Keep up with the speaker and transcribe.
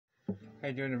How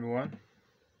you doing, everyone?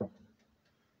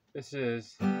 This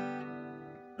is a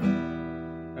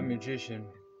magician,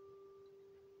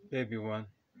 baby one.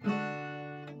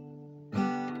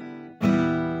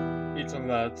 Eats a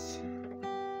lot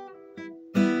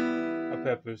of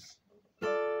peppers,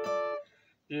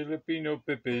 Jalapeno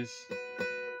peppers,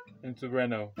 and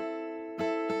Serrano.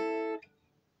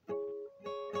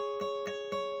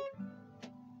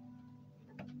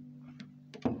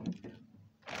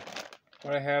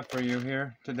 What I have for you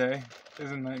here today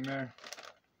is a nightmare.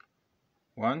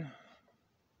 1,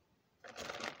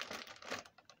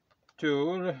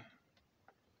 2,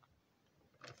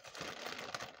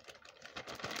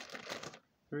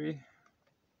 3.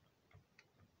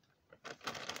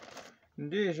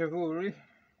 Deja vu.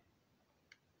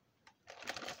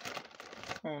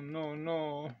 Oh no,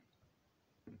 no.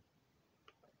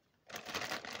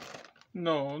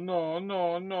 No, no,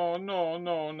 no, no, no,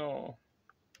 no, no.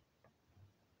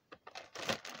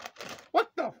 What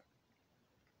the?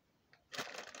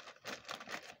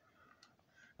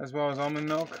 As well as almond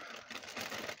milk.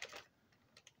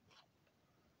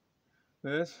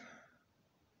 This.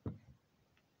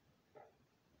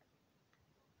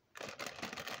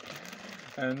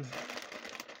 And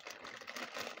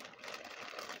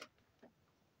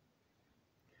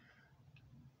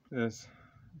this.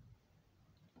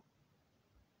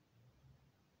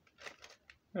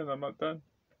 And I'm not done.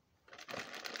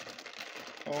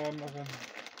 Oh, I'm not done.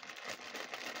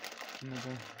 I'm not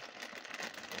done.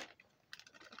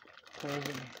 Where is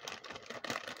it?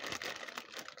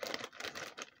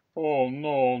 Oh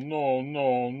no, no,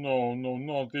 no, no, no,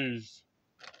 not these.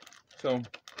 So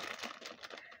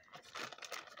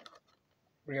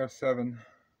we have 7.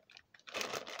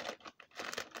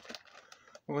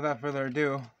 But without further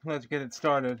ado, let's get it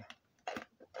started.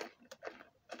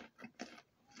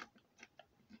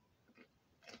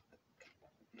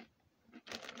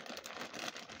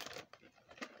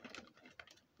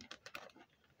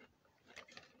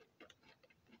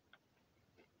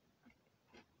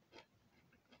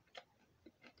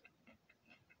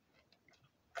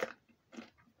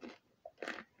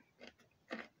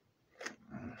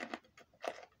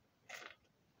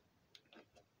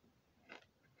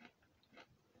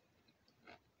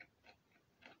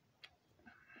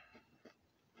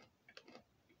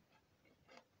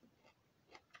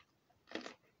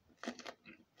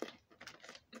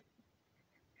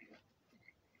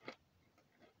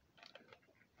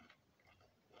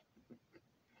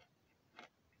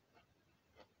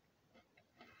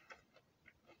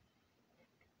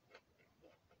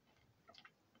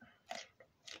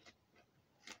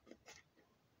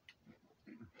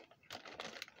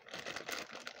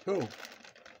 Two.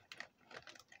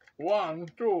 1,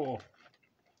 2.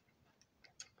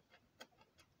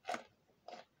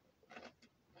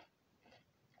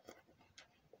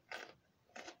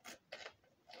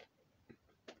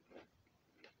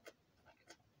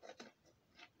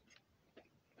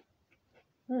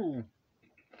 Hmm.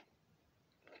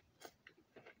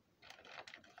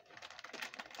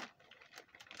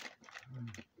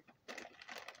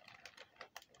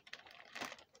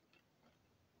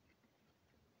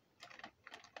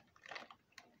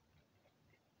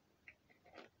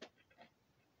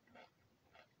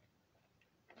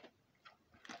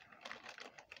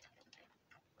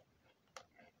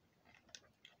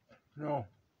 No.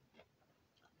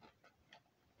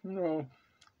 No.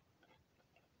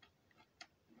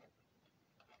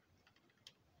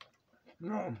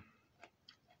 No.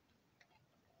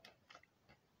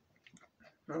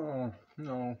 No.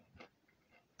 No.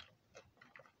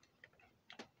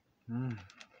 Mm.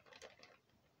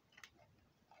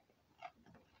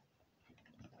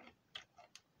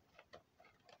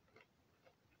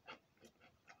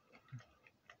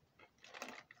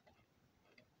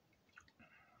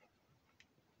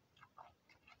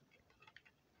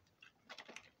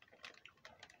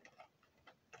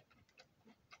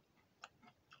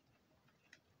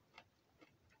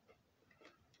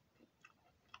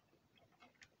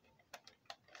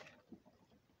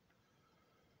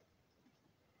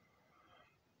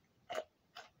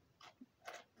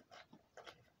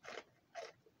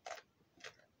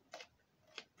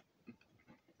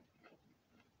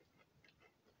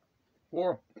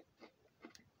 Four.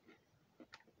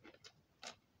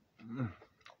 Mm.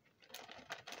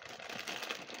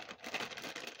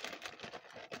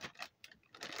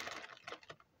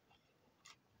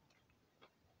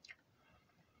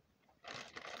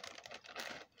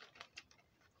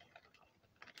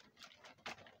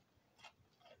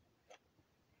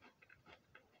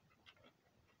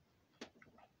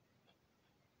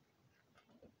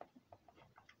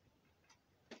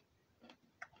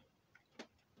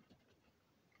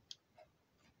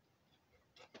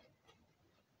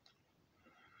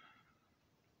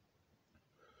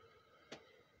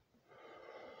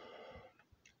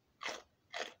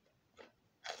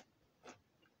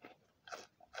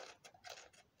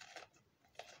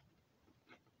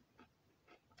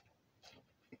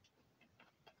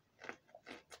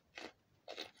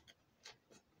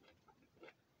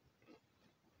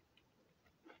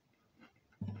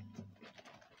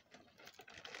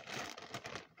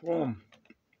 Boom.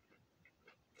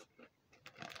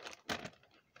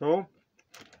 So.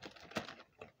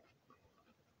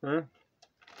 Okay.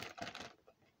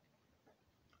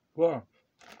 Wow.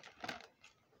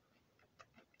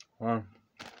 Wow.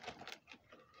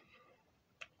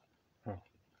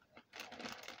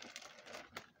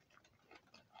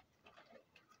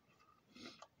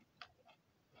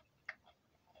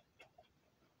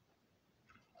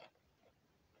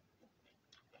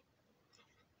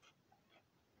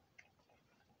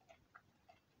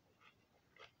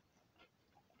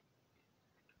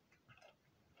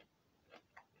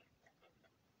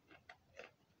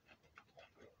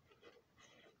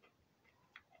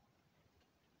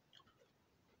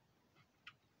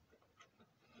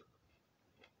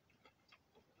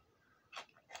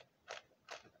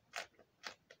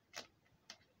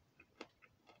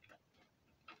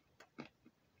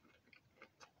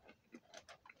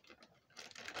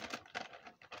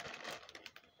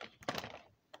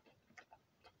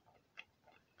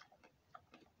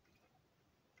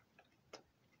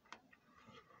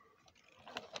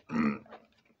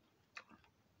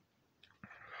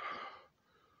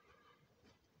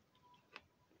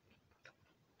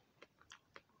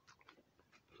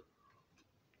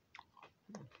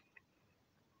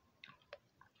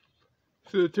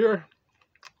 See the tear?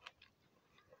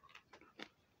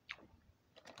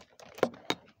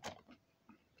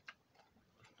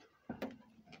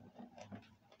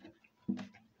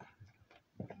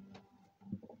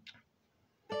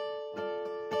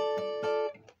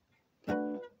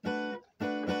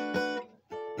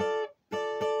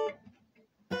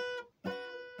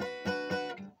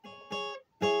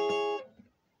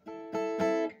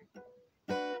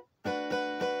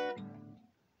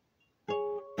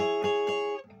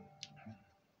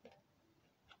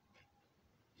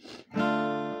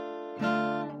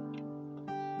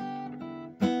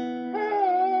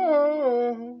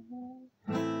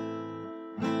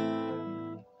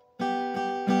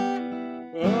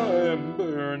 I am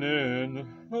burning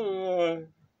alive.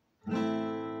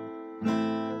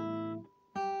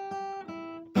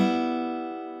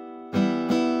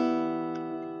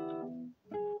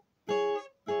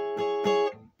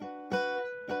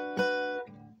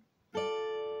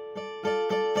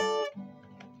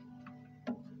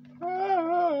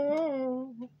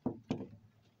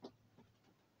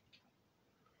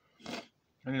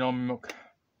 I need almond milk.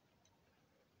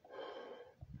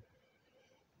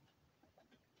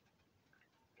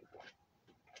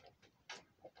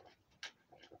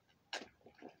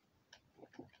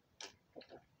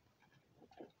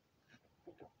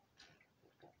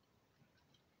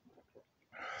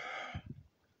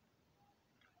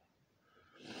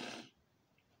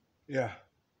 Yeah.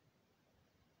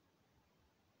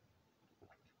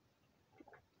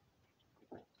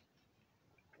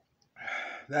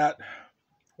 That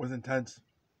was intense.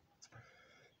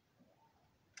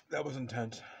 That was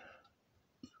intense.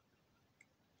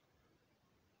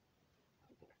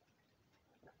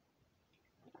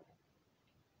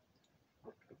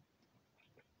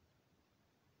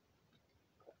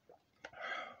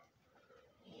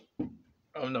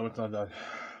 Oh no, it's not done.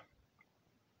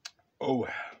 Oh.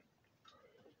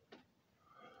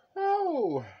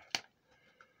 Oh.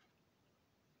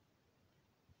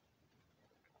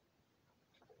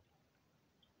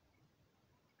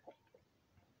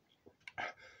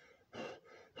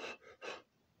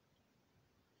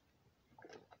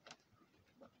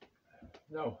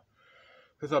 No.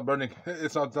 It's not burning.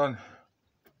 It's not done.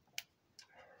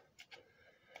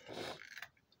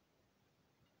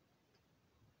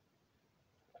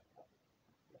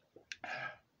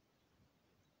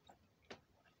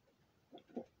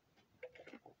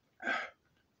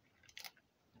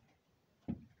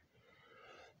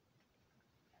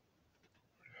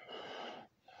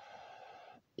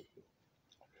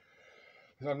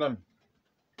 It's not done.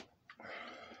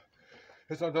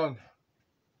 It's not done.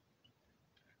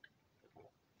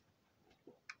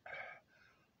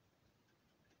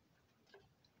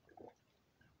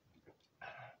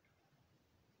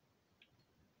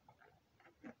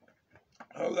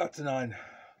 Oh, that's a 9.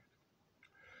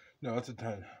 No, it's a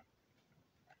 10.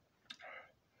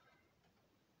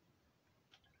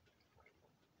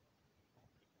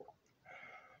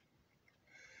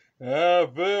 I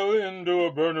fell into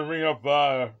a burning ring of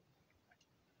fire.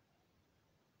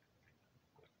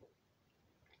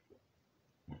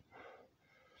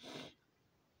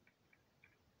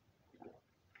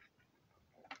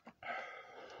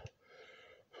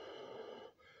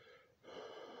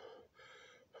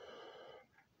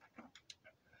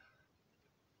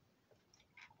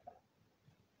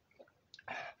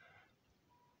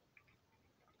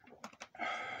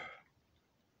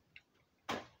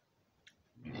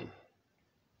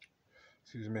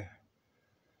 Excuse me.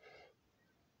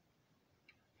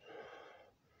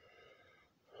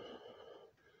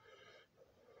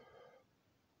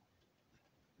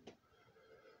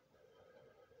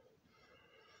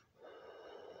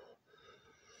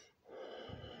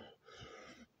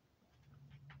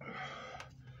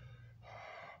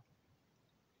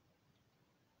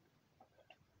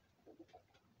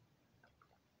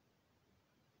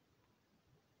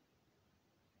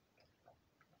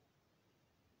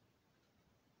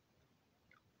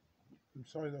 I'm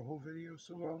sorry the whole video is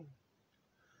so long.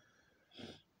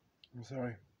 I'm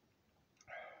sorry.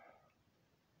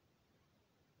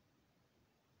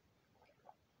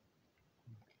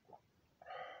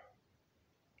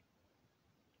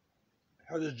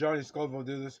 How does Johnny Scoville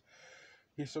do this?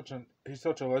 He's such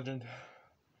a legend.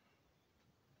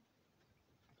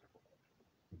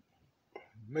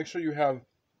 Make sure you have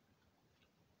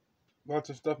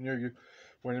lots of stuff near you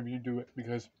whenever you do it,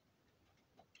 because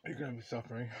you're gonna be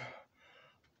suffering.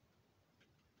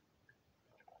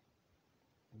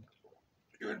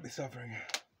 You're gonna be suffering.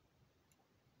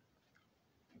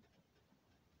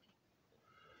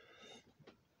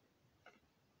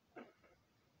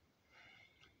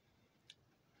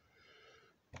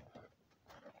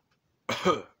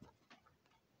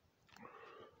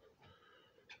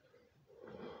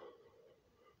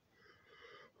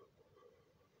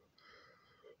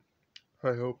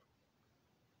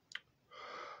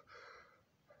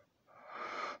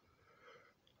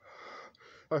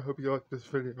 I hope you like this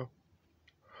video.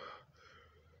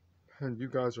 And you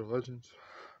guys are legends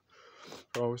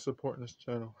for always supporting this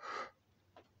channel.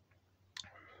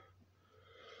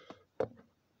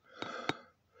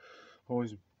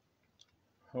 Always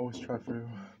try for you.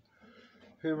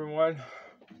 Hey everyone.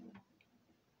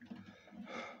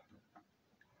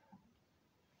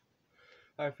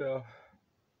 Hi Phil.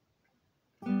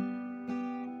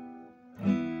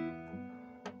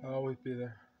 I'll always be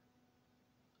there.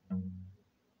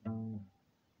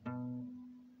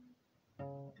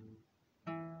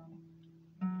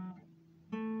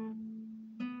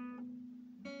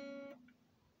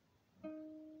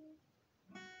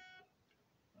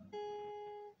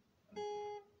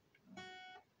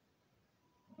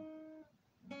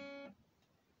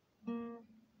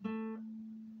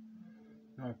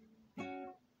 No.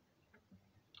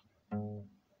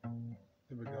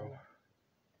 Here we go.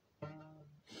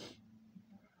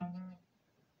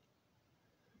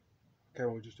 Okay,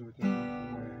 we'll just do it this way.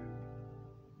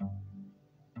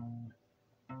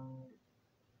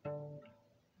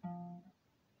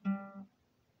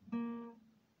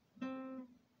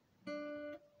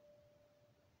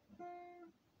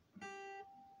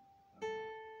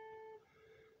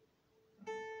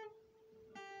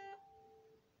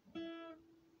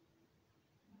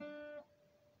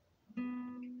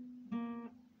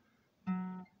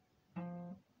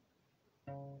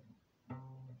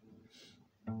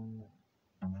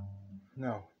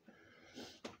 No.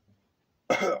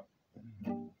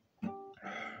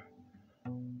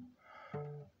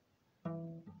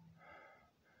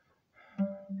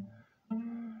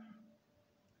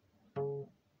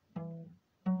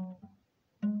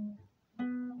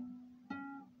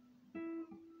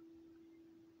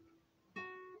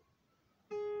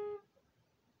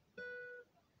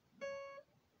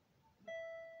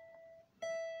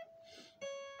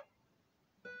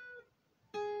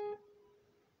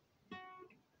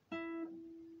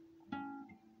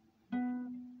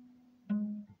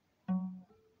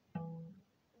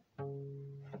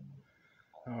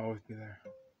 I'll always be there.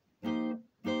 I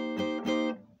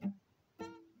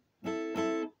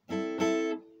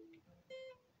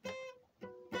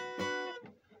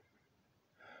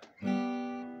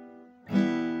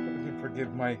can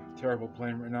forgive my terrible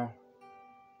playing right now.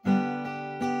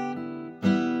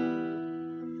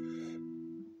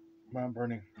 I'm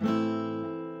burning.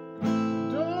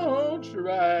 Don't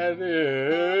try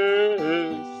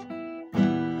this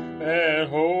at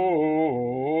home.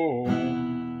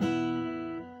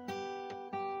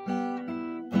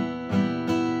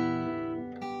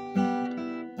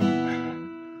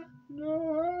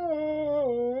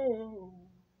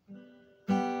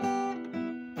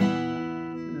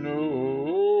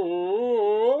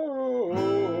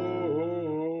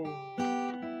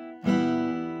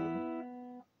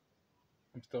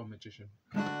 I'm still a magician.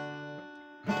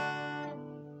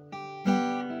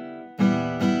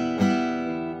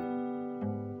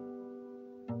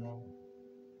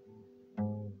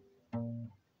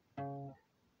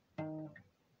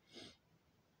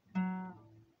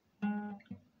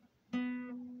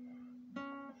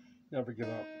 Never give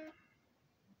up.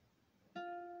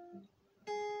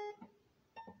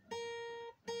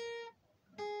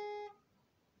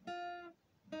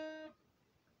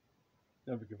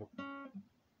 Never give up.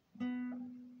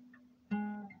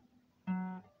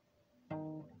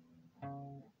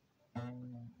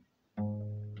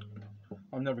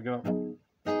 I'll never give up.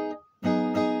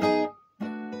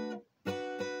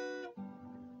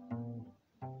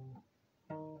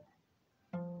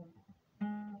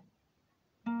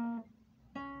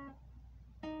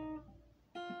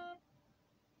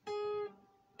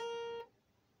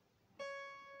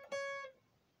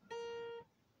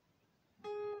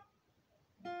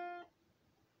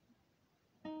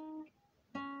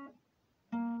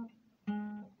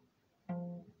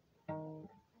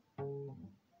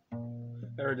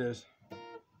 There it is.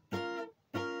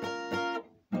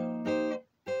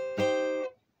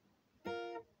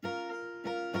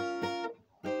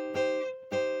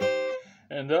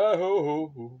 And I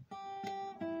hope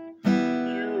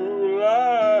you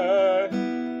like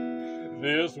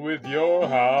this with your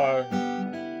heart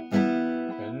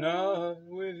and not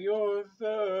with your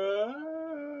thumb,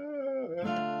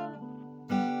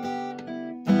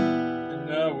 and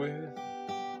not with your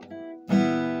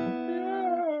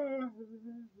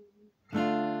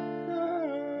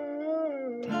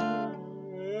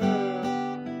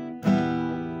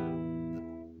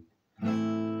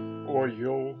or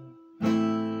you'll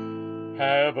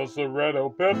have a Serrano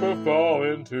pepper fall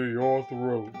into your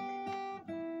throat,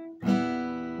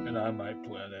 and I might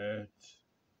plant it.